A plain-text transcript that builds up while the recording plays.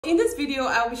In this video,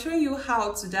 I'll be showing you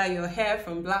how to dye your hair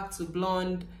from black to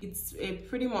blonde. It's a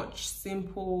pretty much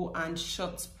simple and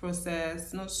short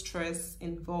process, no stress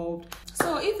involved.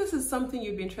 So if this is something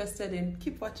you'd be interested in,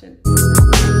 keep watching.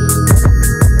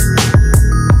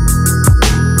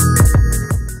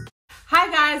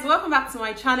 Hi guys, welcome back to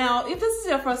my channel. If this is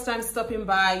your first time stopping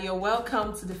by, you're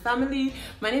welcome to the family.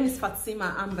 My name is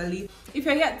Tima Ambali. If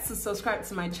you're yet to subscribe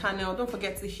to my channel, don't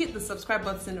forget to hit the subscribe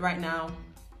button right now.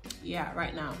 Yeah,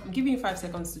 right now. I'm giving you 5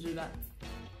 seconds to do that.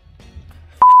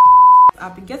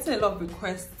 I've been getting a lot of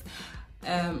requests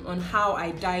on how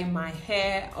I dye my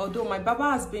hair, although my barber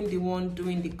has been the one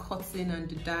doing the cutting and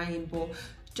the dyeing, but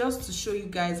just to show you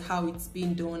guys how it's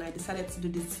been done, I decided to do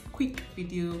this quick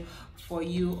video for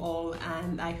you all,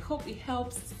 and I hope it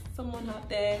helps someone out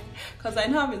there, because I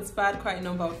know I've inspired quite a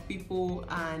number of people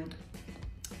and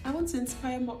I want to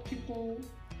inspire more people.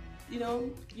 You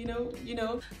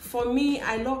know, for me,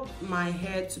 I love my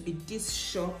hair to be this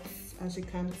short. As you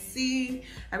can see,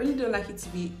 I really don't like it to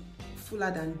be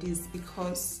fuller than this,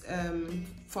 because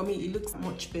for me it looks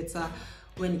much better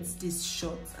when it's this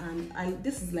short. And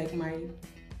this is like my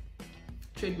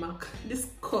trademark. This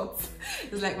cut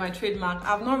is like my trademark.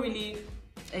 I've not really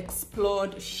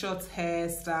explored short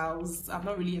hairstyles. I've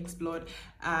not really explored.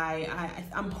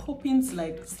 I'm hoping to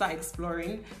like start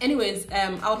exploring. Anyways,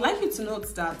 I would like you to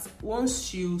note that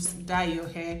once you dye your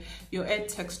hair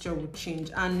texture will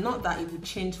change, and not that it will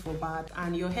change for bad,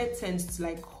 and your hair tends to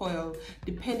like coil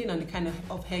depending on the kind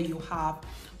of hair you have.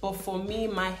 But for me,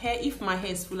 my hair, if my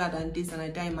hair is fuller than this and I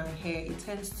dye my hair, it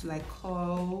tends to like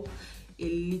coil a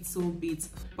little bit.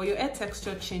 But your hair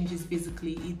texture changes,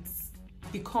 basically. It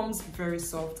becomes very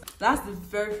soft. That's the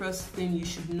very first thing you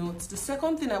should note. The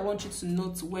second thing I want you to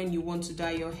note when you want to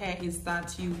dye your hair is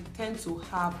that you tend to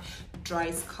have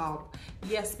dry scalp.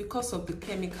 Yes, because of the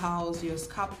chemicals, your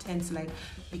scalp tends to like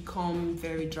become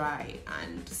very dry,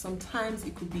 and sometimes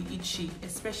it could be itchy,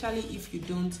 especially if you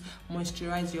don't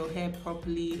moisturize your hair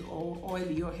properly or oil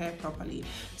your hair properly.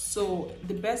 So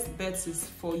the best bet is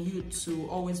for you to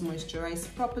always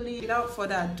moisturize properly. Without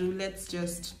further ado, let's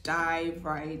just dive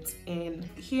right in.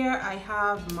 Here I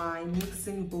have my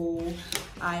mixing bowl,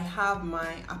 I have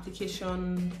my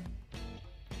application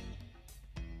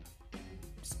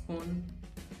spoon.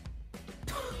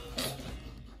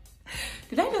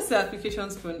 Did I just say application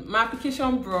spoon? My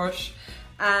application brush,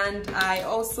 and I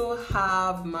also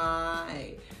have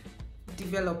my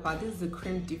developer. This is the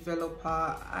Creme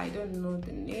Developer. I don't know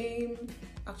the name.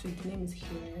 Actually, the name is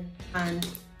here. And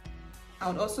I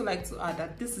would also like to add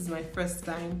that this is my first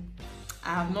time.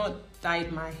 I have not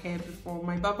dyed my hair before.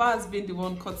 My barber has been the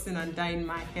one cutting and dyeing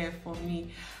my hair for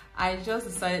me. I just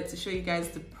decided to show you guys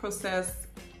the process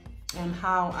on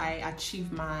how I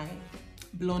achieve my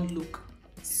blonde look.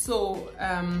 So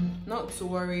not to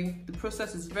worry, the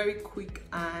process is very quick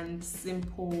and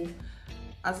simple.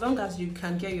 As long as you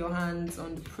can get your hands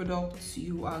on the product,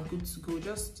 you are good to go.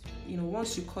 Just, you know,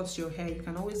 once you cut your hair, you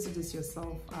can always do this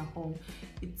yourself at home.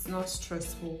 It's not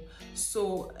stressful.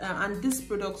 So and these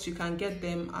products, you can get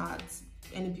them at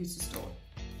any beauty store.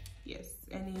 Yes,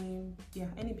 any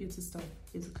beauty store,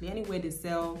 basically anywhere they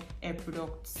sell hair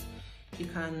products, you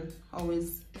can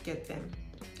always get them,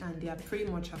 and they are pretty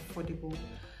much affordable.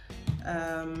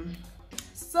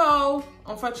 So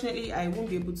unfortunately, I won't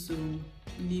be able to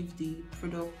leave the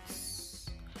products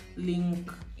link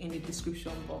in the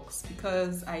description box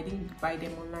because I didn't buy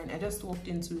them online. I just walked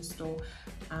into the store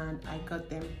and I got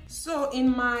them. So in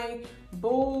my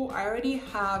bowl, I already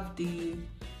have the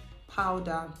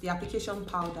powder, the application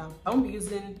powder. I won't be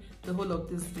using the whole of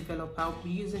this developer. I'll be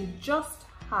using just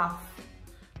half.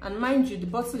 And mind you, the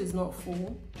bottle is not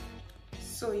full,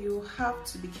 so you have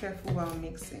to be careful while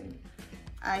mixing.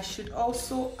 I should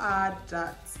also add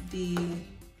that the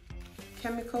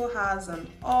chemical has an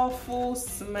awful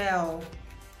smell.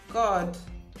 God,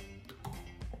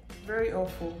 very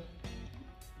awful.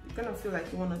 You're gonna feel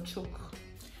like you wanna choke.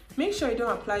 Make sure you don't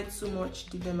apply too much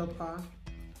developer.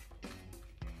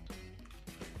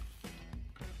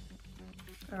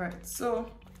 All right,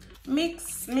 so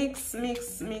mix. You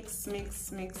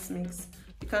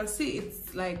can see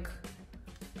it's like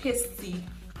pasty,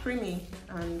 creamy,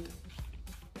 and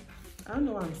I don't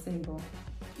know what I'm saying, but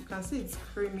you can see it's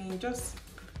creamy. Just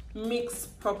mix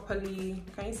properly.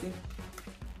 Can you see?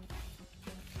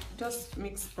 Just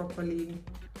mix properly.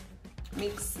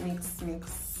 Mix.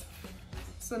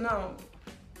 So now,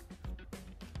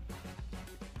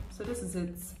 so this is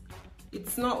it.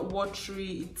 It's not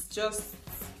watery, it's just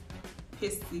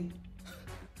pasty.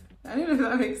 I don't know if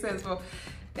that makes sense, but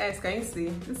guys, can you see?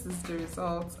 This is the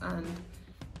result, and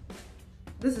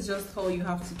this is just all you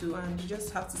have to do, and you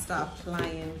just have to start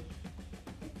applying.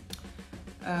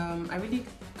 I really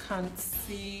can't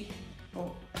see.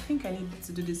 Oh, I think I need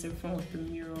to do this in front of the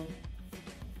mirror,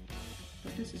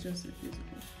 but this is just so beautiful.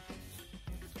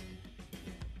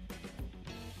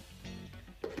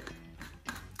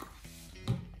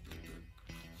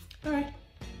 All right.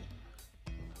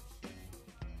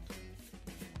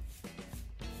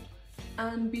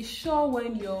 And be sure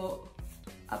when you're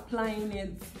applying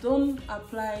it, don't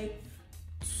apply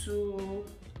to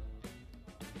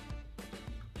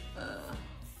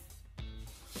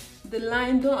the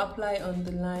line, don't apply on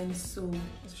the line. So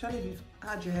especially if you've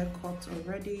had your hair cut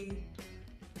already.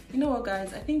 You know what,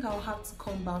 guys, I think I'll have to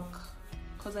come back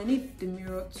because I need the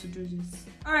mirror to do this.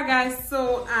 All right, guys,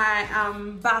 so I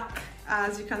am back.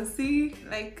 As you can see,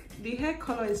 like, the hair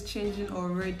color is changing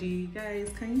already, guys.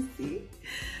 Can you see?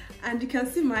 And you can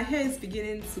see my hair is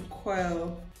beginning to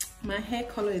coil. My hair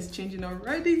color is changing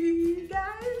already,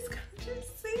 guys. Can't you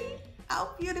see how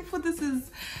beautiful this is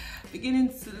beginning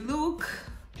to look?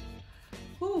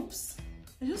 Oops,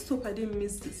 I just hope I didn't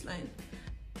miss this line.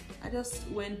 I just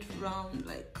went round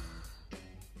like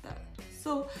that.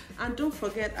 So, and don't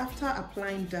forget, after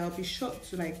applying dye, be sure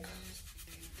to, like,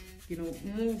 you know,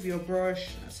 move your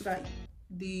brush so that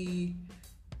the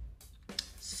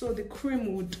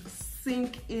cream would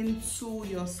sink into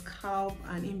your scalp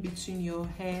and in between your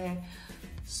hair,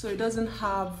 so it doesn't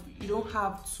have, you don't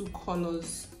have two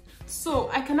colors. So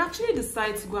I can actually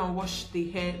decide to go and wash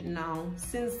the hair now,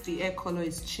 since the hair color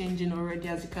is changing already.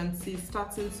 As you can see, it's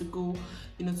starting to go,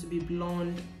 you know, to be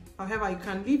blonde. However, you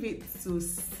can leave it to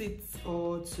sit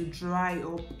or to dry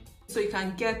up, so you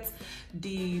can get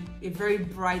a very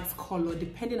bright color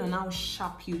depending on how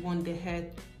sharp you want the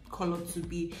hair color to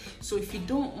be. So if you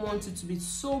don't want it to be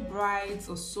so bright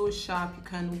or so sharp, you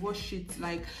can wash it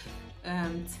like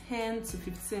 10 to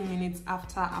 15 minutes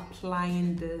after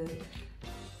applying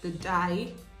the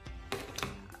dye.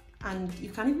 And you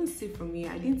can even see from me,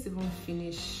 I didn't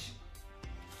finish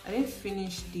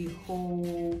the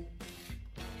whole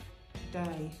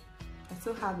dye. I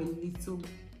still have a little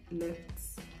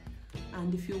left,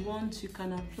 and if you want, you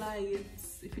can apply it.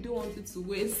 If you don't want it to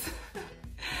waste,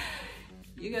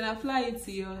 you can apply it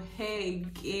to your hair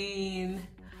again.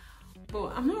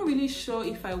 But I'm not really sure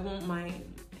if I want my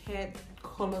hair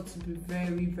color to be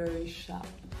very, very sharp,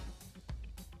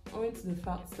 owing to the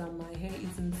fact that my hair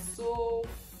isn't so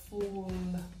full.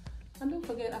 And don't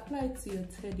forget, apply it to your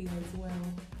teddy as well.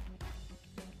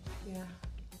 Yeah,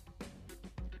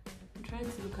 I'm trying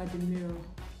to look at the mirror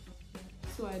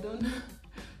so I don't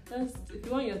just, if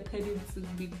you want your teddy to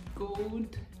be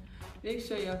gold, make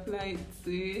sure you apply it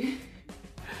to it.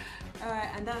 Alright,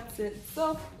 and that's it.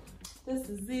 So this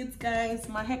is it, guys.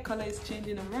 My hair color is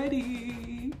changing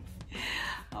already.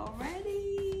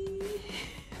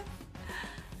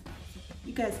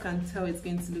 You guys can tell it's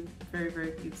going to look very,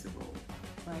 very beautiful,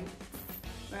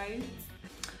 right?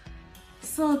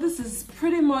 So this is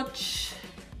pretty much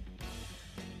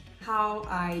how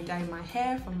I dye my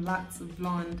hair from black to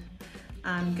blonde.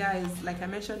 And guys, like I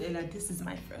mentioned earlier, this is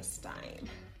my first time.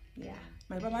 Yeah,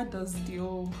 my baba does the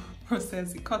whole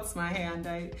process. He cuts my hair and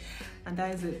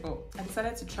dyes it, but I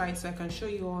decided to try it so I can show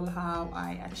you all how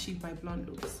I achieve my blonde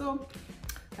look. So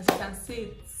as you can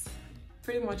see, it's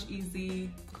pretty much easy,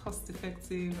 cost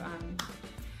effective, and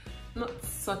not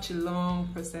such a long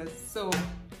process. So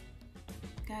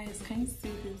guys, can you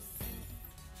see this?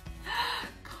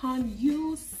 Can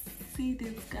you see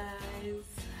this, guys?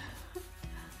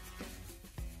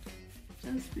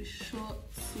 Just be sure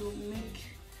to make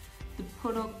the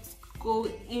product go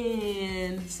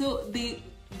in. So the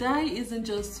dye isn't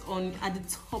just on at the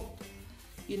top,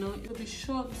 you know, you'll be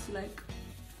sure to like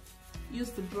use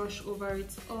the brush over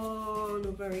it all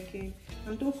over again.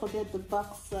 And don't forget the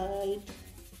back side.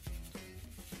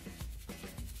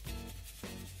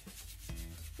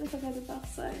 Don't forget the back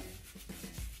side.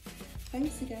 Can you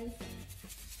see, guys?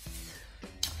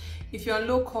 If you're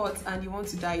low cut and you want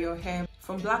to dye your hair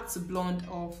from black to blonde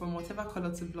or from whatever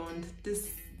color to blonde,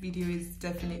 this video is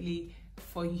definitely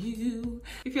for you.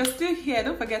 If you're still here,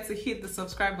 don't forget to hit the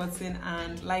subscribe button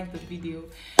and like the video.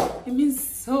 It means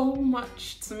so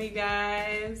much to me,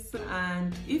 guys.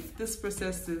 And if this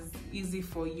process is easy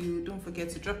for you, don't forget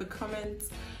to drop a comment.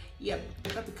 Yep,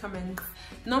 drop a comment.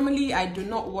 Normally I do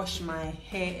not wash my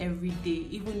hair every day,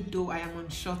 even though I am on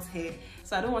short hair,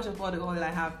 so I don't wash up all the oil I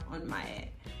have on my hair.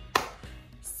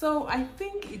 So I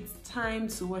think it's time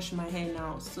to wash my hair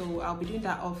now, so I'll be doing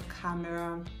that off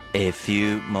camera. A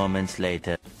few moments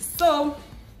later. So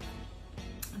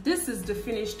this is the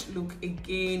finished look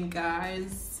again,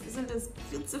 guys. Isn't this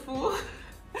beautiful?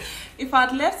 If I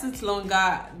had left it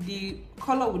longer, the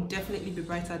color would definitely be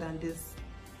brighter than this.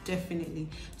 definitely.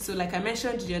 So like I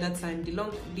mentioned the other time,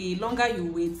 the longer you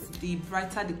wait, the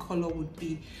brighter the color would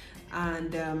be.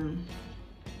 And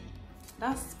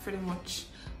that's pretty much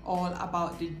all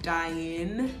about the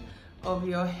dyeing of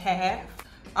your hair.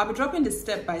 I'll be dropping the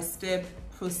step-by-step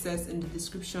process in the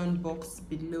description box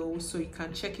below, so you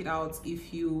can check it out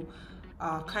if you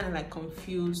are kind of like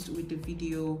confused with the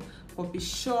video. But be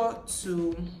sure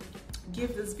to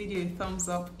give this video a thumbs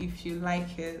up if you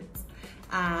like it,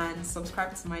 and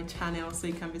subscribe to my channel so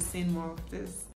you can be seeing more of this.